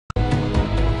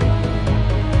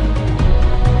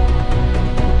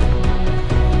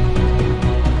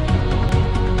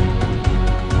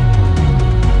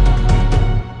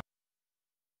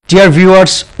Dear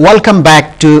viewers, welcome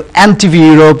back to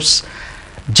NTV Europe's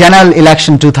General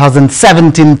Election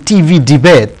 2017 TV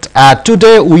debate.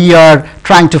 Today we are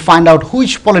trying to find out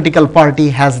which political party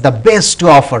has the best to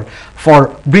offer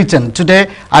for Britain.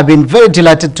 Today I've been very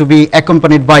delighted to be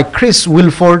accompanied by Chris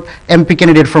Wilford, MP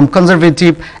candidate from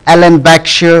Conservative, Alan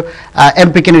Backshire,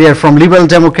 MP candidate from Liberal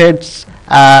Democrats,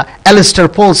 Alistair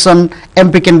Paulson,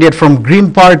 MP candidate from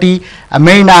Green Party,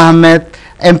 Marina Ahmed,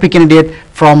 MP candidate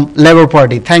from Labour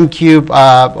Party. Thank you,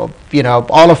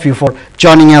 all of you for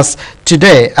joining us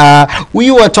today.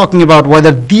 We were talking about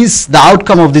whether the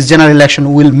outcome of this general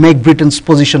election will make Britain's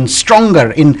position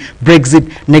stronger in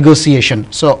Brexit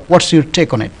negotiation. So, what's your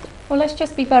take on it? Well, let's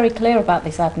just be very clear about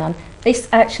this, Adnan. This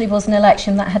actually was an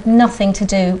election that had nothing to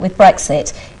do with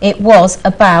Brexit. It was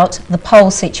about the poll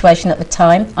situation at the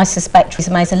time. I suspect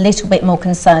Theresa May is a little bit more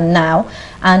concerned now.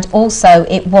 And also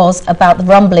it was about the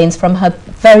rumblings from her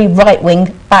very right-wing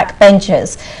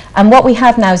backbenchers. And what we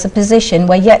have now is a position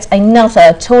where yet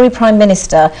another Tory Prime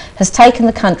Minister has taken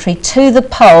the country to the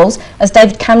polls, as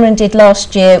David Cameron did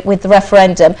last year with the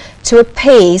referendum, to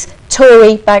appease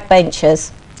Tory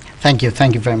backbenchers. Thank you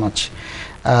very much.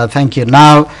 Thank you.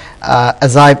 Now,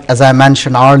 as I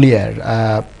mentioned earlier,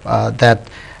 that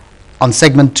on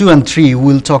segment 2 and 3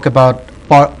 we'll talk about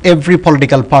every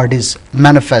political party's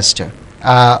manifesto.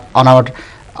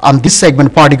 On this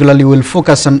segment particularly we'll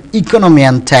focus on economy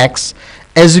and tax,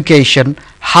 education,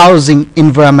 housing,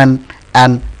 environment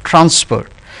and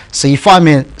transport. So if I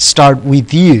may start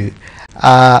with you,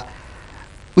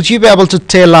 would you be able to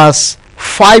tell us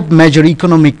 5 major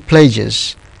economic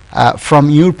pledges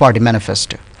from your party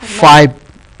manifesto?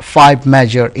 Five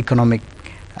major economic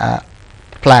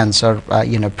plans or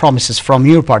promises from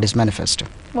your party's manifesto.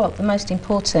 Well, the most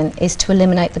important is to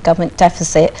eliminate the government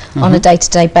deficit on a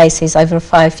day-to-day basis over a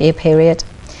 5-year period,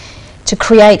 to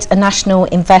create a national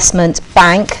investment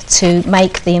bank to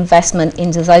make the investment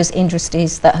into those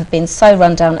industries that have been so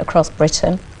run down across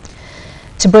Britain,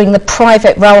 to bring the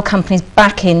private rail companies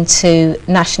back into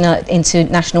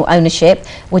national ownership,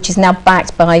 which is now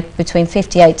backed by between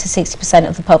 58 to 60%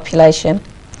 of the population,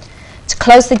 to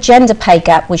close the gender pay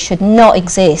gap, which should not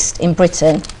exist in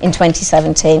Britain in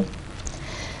 2017,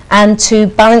 and to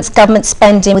balance government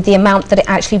spending with the amount that it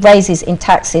actually raises in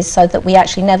taxes so that we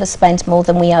actually never spend more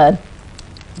than we earn.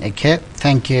 Okay,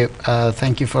 thank you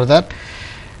for that.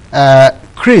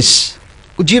 Chris,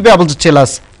 would you be able to tell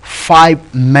us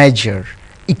 5 major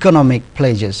economic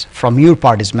pledges from your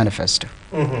party's manifesto?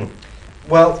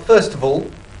 Well, first of all,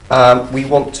 we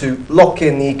want to lock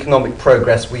in the economic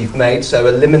progress we've made, so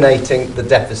eliminating the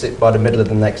deficit by the middle of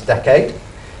the next decade.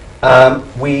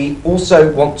 We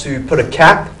also want to put a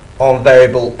cap on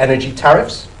variable energy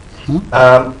tariffs.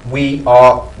 We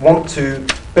want to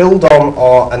build on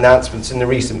our announcements in the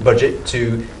recent budget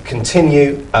to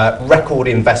continue record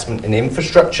investment in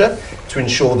infrastructure to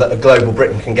ensure that a global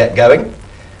Britain can get going.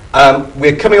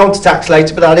 We're coming on to tax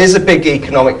later, but that is a big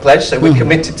economic pledge, so we're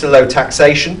committed to low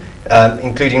taxation,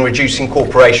 including reducing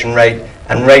corporation rate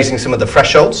and raising some of the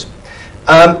thresholds.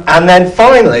 And then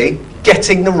finally,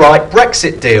 getting the right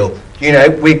Brexit deal. You know,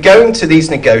 we're going to these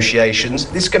negotiations.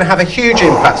 This is going to have a huge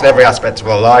impact on every aspect of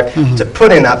our life. To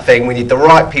put in that thing, we need the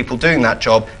right people doing that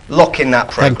job, lock in that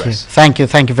progress. Thank you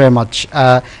very much.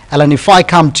 Alan, if I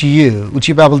come to you, would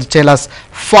you be able to tell us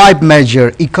 5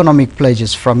 major economic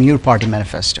pledges from your party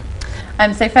manifesto?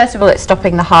 So first of all, it's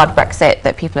stopping the hard Brexit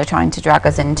that people are trying to drag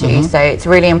us into. So it's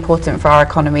really important for our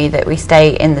economy that we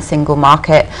stay in the single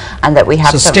market and that we have...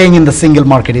 So staying in the single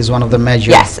market is one of the major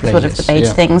Yes, it's one of the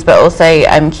major things, but also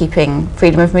keeping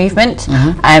freedom of movement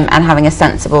and having a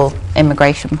sensible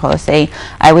immigration policy.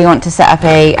 We want to set up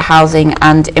a housing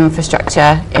and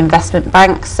infrastructure investment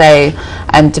bank, so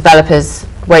developers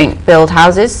won't build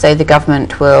houses, so the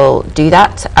government will do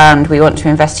that, and we want to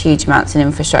invest huge amounts in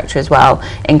infrastructure as well,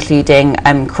 including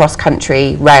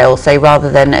cross-country rail, so rather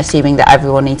than assuming that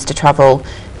everyone needs to travel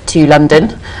to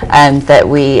London, that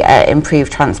we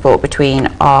improve transport between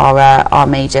our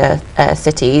major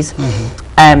cities.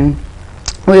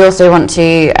 We also want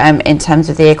to, in terms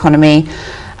of the economy,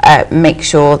 make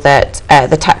sure that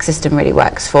the tax system really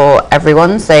works for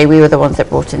everyone. So we were the ones that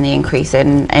brought in the increase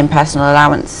in personal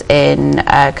allowance in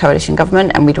coalition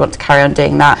government, and we'd want to carry on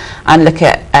doing that and look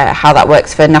at how that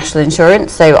works for national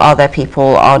insurance. So are there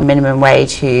people on minimum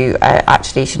wage who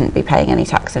actually shouldn't be paying any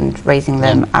tax, and raising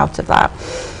them out of that.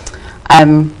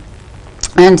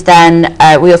 And then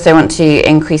we also want to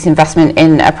increase investment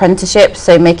in apprenticeships,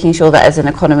 so making sure that as an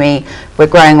economy we're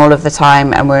growing all of the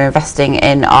time and we're investing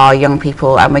in our young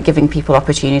people and we're giving people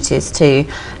opportunities to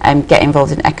get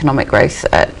involved in economic growth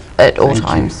at all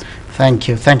times. Thank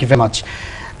you very much.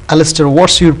 Alistair,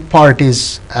 what's your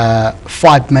party's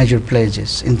 5 major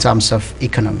pledges in terms of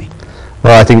economy?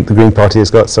 Well, I think the Green Party has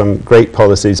got some great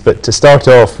policies, but to start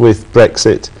off with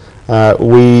Brexit,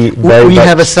 we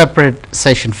have a separate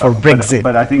session for Brexit.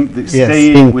 But I think that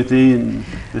staying within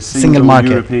the single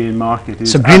market. European market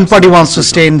is so Green Party wants to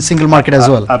stay in single market as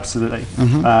well? Absolutely.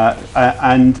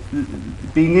 And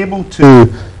being able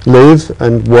to live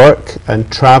and work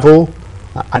and travel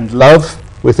and love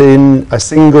within a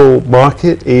single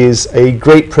market is a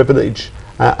great privilege,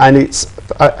 and it's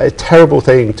a terrible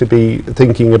thing to be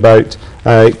thinking about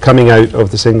coming out of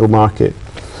the single market.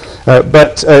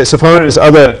 But so far as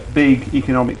other big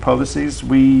economic policies,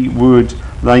 we would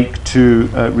like to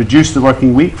reduce the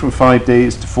working week from 5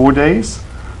 days to 4 days.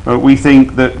 We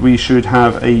think that we should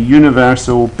have a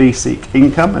universal basic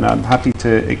income, and I'm happy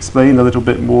to explain a little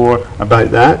bit more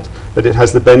about that, but it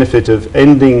has the benefit of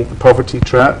ending the poverty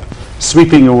trap,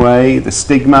 sweeping away the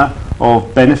stigma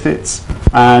of benefits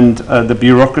and the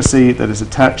bureaucracy that is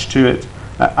attached to it,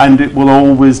 and it will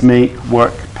always make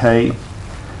work pay.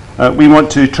 We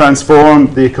want to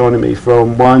transform the economy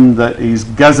from one that is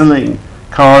guzzling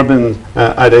carbon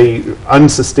at an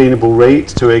unsustainable rate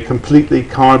to a completely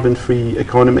carbon-free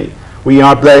economy. We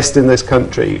are blessed in this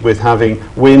country with having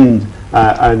wind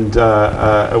and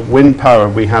wind power.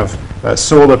 We have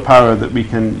solar power that we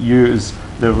can use.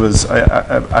 There was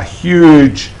a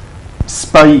huge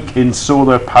spike in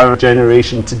solar power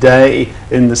generation today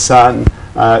in the sun.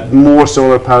 More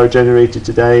solar power generated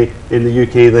today in the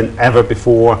UK than ever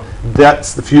before.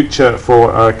 That's the future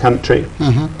for our country.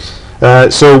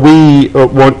 So we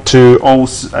want to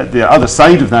also, the other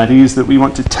side of that is that we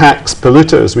want to tax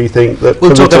polluters. We think that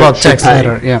we'll talk about tax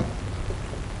later. Yeah,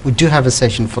 we do have a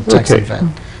session for tax and VAT.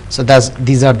 So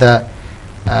these are the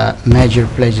major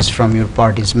pledges from your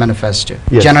party's manifesto.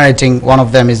 Yes. One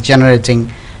of them is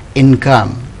generating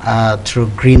income through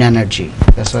green energy.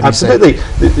 That's what absolutely.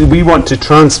 You said. We want to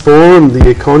transform the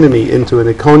economy into an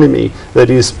economy that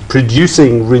is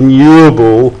producing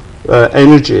renewable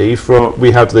energy.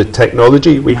 We have the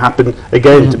technology. We happen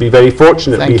again to be very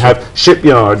fortunate. We have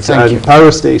shipyards and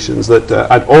power stations that,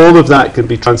 and all of that can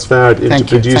be transferred into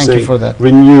producing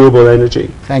renewable energy.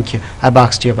 Thank you. I've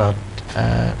asked you about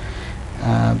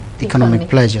economic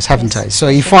pledges, haven't I? So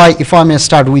if I may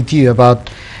start with you about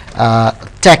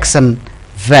tax and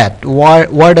VAT,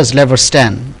 where does Labour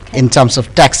stand in terms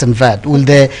of tax and VAT? Will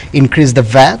they increase the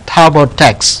VAT? How about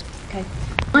tax?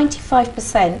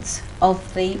 95%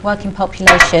 of the working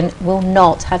population will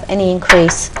not have any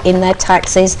increase in their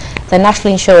taxes, their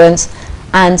national insurance,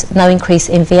 and no increase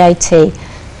in VAT.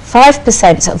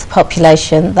 5% of the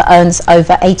population that earns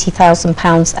over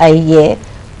 £80,000 a year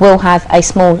will have a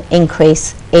small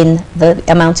increase in the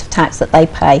amount of tax that they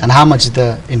pay. And how much is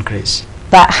the increase?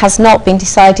 That has not been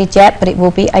decided yet, but it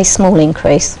will be a small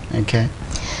increase. Okay.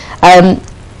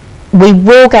 We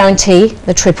will guarantee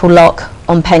the triple lock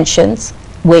on pensions,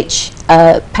 which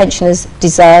pensioners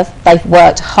deserve. They've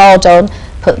worked hard on,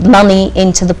 put money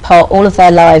into the pot all of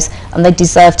their lives, and they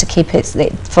deserve to keep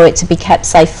for it to be kept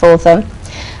safe for them.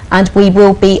 And we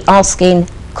will be asking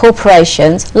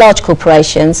corporations, large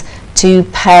corporations, to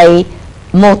pay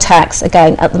more tax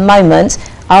again. At the moment,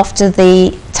 after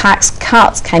the tax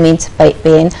cuts came into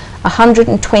being,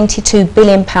 £122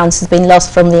 billion has been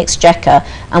lost from the Exchequer,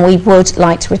 and we would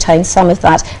like to retain some of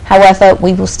that. However,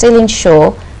 we will still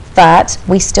ensure that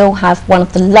we still have one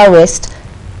of the lowest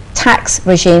tax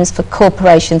regimes for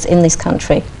corporations in this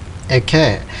country.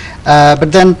 Okay,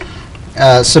 but then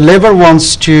so Labour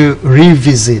wants to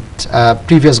revisit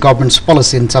previous government's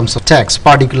policy in terms of tax,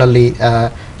 particularly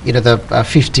the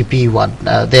 50p one.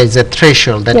 There is a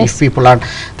threshold that if people are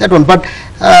that one. But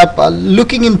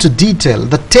looking into detail,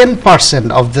 the 10%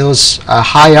 of those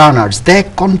high earners, they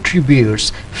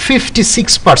contributes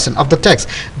 56% of the tax.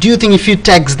 Do you think if you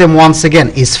tax them once again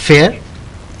is fair?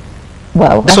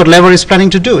 Well, that's what Labour is planning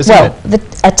to do, isn't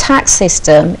it? A tax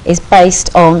system is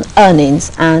based on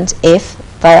earnings, and if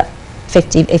the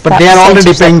 50, but they are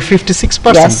already paying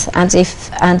 56%.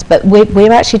 Yes, but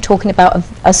we're actually talking about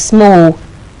a small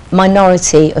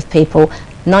minority of people.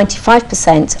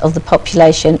 95% of the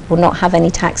population will not have any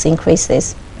tax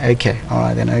increases. Okay, all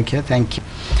right then. Okay, thank you,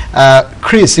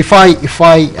 Chris. If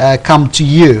I come to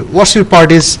you, what's your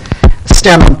party's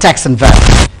stand on tax and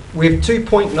VAT? With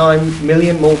 2.9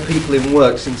 million more people in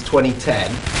work since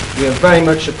 2010, we are very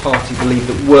much a party believe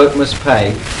that work must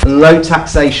pay, and low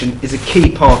taxation is a key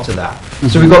part of that.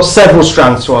 So we've got several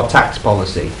strands to our tax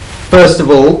policy. First of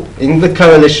all, in the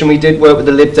coalition, we did work with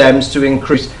the Lib Dems to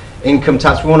increase income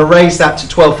tax. We want to raise that to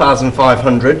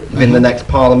 12,500 within the next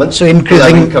Parliament. So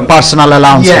increasing personal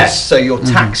allowances. Yes, so you're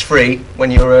tax-free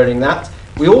when you're earning that.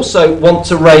 We also want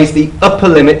to raise the upper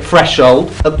limit threshold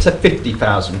up to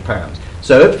 £50,000.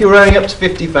 So if you're earning up to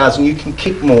 50,000, you can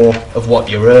keep more of what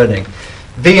you're earning.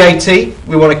 VAT,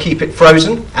 we want to keep it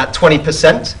frozen at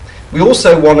 20%. We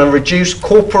also want to reduce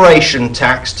corporation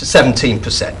tax to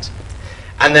 17%.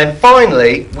 And then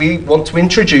finally, we want to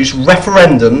introduce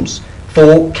referendums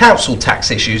for council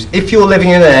tax issues. If you're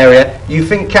living in an area, you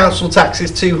think council tax is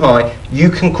too high, you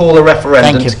can call a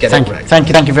referendum to get it raised.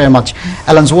 Thank you very much.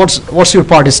 Alan, what's your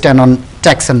party stand on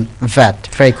tax and VAT?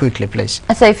 Very quickly, please.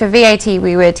 So for VAT,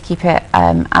 we would keep it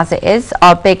as it is.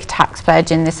 Our big tax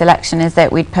pledge in this election is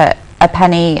that we'd put a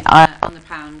penny on the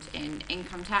pound in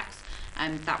income tax.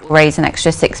 That will raise an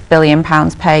extra £6 billion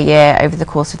per year over the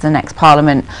course of the next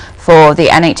Parliament for the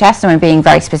NHS, and we're being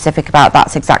very specific about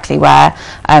that's exactly where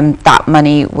that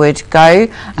money would go.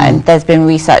 And there's been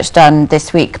research done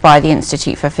this week by the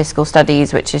Institute for Fiscal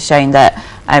Studies which has shown that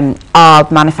our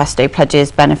manifesto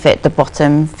pledges benefit the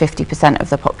bottom 50% of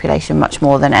the population much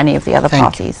more than any of the other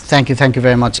parties. Thank you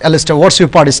very much. Alistair, what's your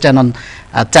party stand on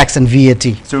tax and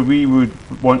VAT? So we would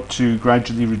want to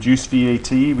gradually reduce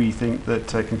VAT. We think that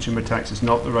consumer tax is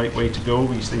not the right way to go.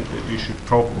 We think that we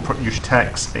should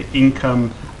tax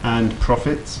income and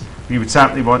profits. We would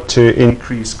certainly want to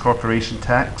increase corporation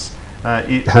tax.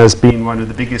 It has been one of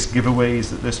the biggest giveaways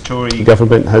that this Tory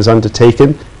government has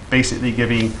undertaken, basically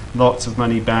giving lots of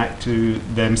money back to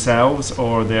themselves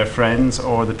or their friends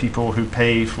or the people who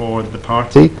pay for the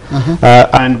party.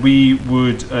 And we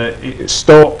would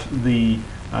stop the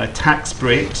tax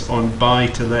breaks on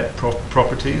buy-to-let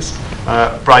properties,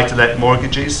 buy-to-let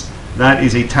mortgages. That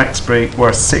is a tax break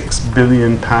worth £6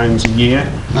 billion a year.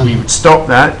 We would stop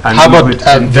that, and we would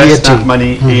invest that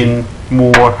money in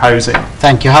more housing.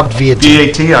 Thank you. How about VAT?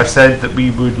 VAT, I've said that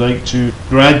we would like to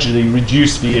gradually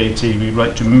reduce VAT. We'd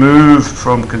like to move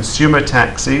from consumer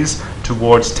taxes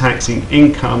towards taxing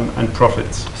income and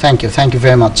profits. Thank you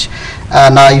very much.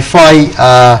 Now, if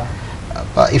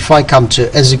I come to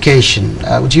education,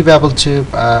 would you be able to,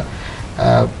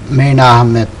 Meena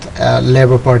Ahmed,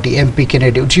 Labour Party MP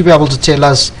candidate, would you be able to tell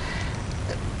us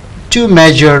two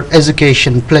major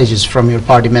education pledges from your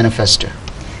party manifesto?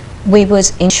 We would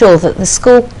ensure that the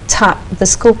school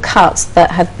cuts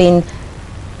that have been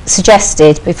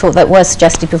suggested before, that were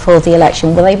suggested before the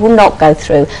election, well, they will not go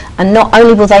through. And not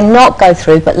only will they not go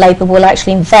through, but Labour will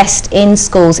actually invest in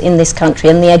schools in this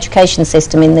country and the education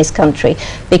system in this country,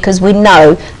 because we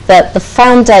know that the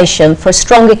foundation for a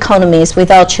strong economy is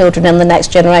with our children and the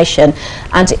next generation.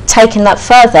 And taking that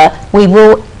further, we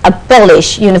will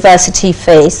abolish university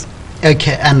fees.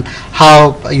 Okay, and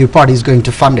how your party is going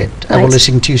to fund it,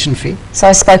 abolishing tuition fee? So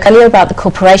I spoke earlier about the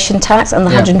corporation tax and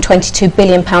the £122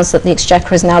 billion that the Exchequer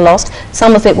has now lost.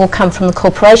 Some of it will come from the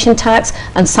corporation tax,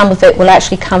 and some of it will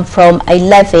actually come from a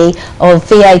levy of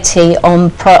VAT on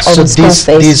school fees.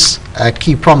 So these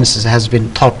key promises has been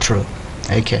thought through.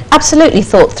 Okay. Absolutely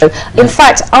thought through. In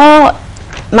fact, our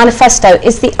manifesto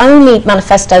is the only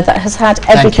manifesto that has had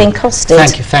everything costed.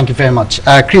 Thank you very much.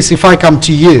 Chris, if I come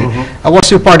to you,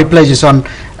 what's your party pledges on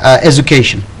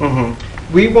education?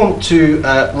 We want to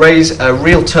raise a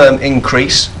real term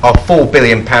increase of £4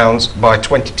 billion by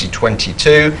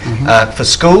 2022 for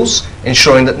schools,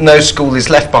 ensuring that no school is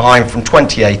left behind from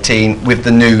 2018 with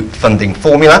the new funding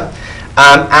formula.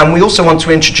 And we also want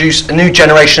to introduce a new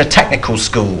generation of technical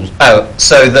schools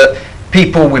so that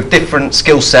people with different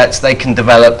skill sets, they can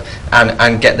develop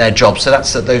and get their jobs.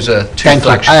 So those are two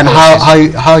flagship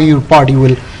policies. And how your party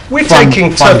will We're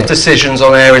taking tough decisions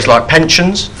on areas like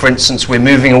pensions. For instance, we're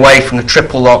moving away from the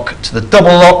triple lock to the double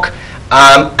lock.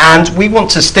 And we want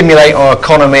to stimulate our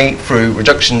economy through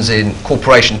reductions in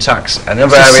corporation tax and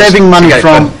other areas. Saving money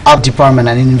from our department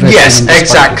and investing in this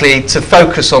exactly, to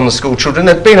focus on the school children.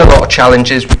 There have been a lot of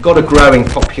challenges. We've got a growing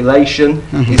population.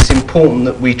 It's important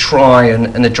that we try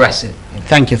and address it.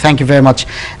 Thank you very much.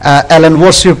 Ellen,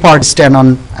 what's your party stand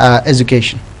on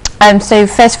education? So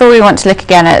first of all, we want to look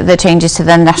again at the changes to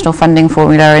the national funding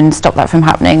formula and stop that from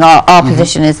happening. Our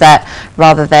position is that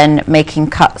rather than making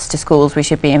cuts to schools, we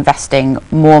should be investing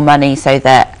more money so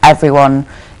that everyone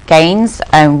gains.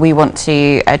 We want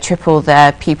to triple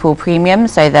the pupil premium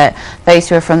so that those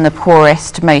who are from the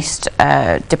poorest, most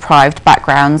deprived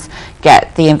backgrounds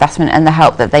get the investment and the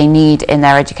help that they need in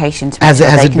their education to make sure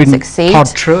they can succeed.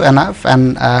 Has it been thought through enough,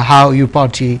 and how your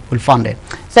party will fund it?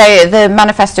 So the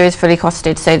manifesto is fully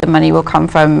costed, so the money will come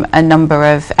from a number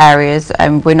of areas,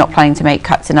 and we're not planning to make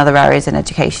cuts in other areas in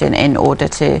education in order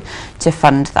to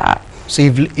fund that. So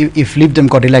if Lib Dem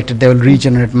got elected, they will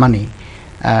regenerate money.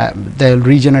 They'll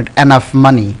regenerate enough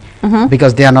money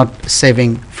because they are not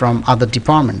saving from other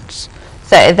departments.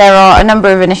 So there are a number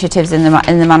of initiatives in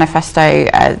the manifesto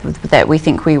that we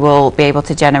think we will be able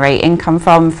to generate income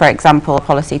from. For example, a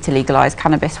policy to legalise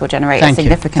cannabis will generate a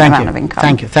significant amount of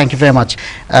income. Thank you very much.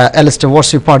 Alistair,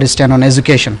 what's your party stand on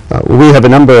education? We have a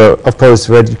number of policies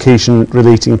for education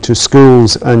relating to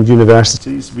schools and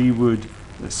universities. We would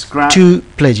scrap Two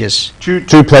pledges.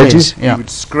 two pledges. Yeah. We would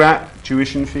scrap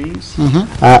tuition fees,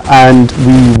 and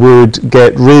we would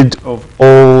get rid of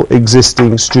all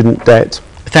existing student debt.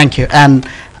 Thank you. And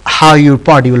how your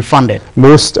party will fund it?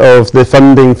 Most of the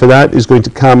funding for that is going to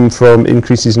come from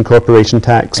increases in corporation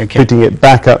tax, Okay. putting it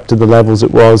back up to the levels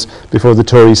it was before the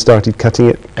Tories started cutting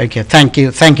it. Okay, thank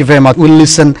you very much. We'll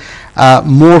listen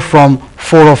more from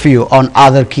four of you on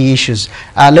other key issues.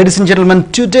 Ladies and gentlemen,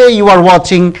 today you are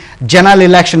watching General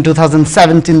Election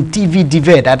 2017 TV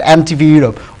debate at MTV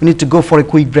Europe. We need to go for a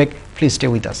quick break. Please stay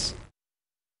with us.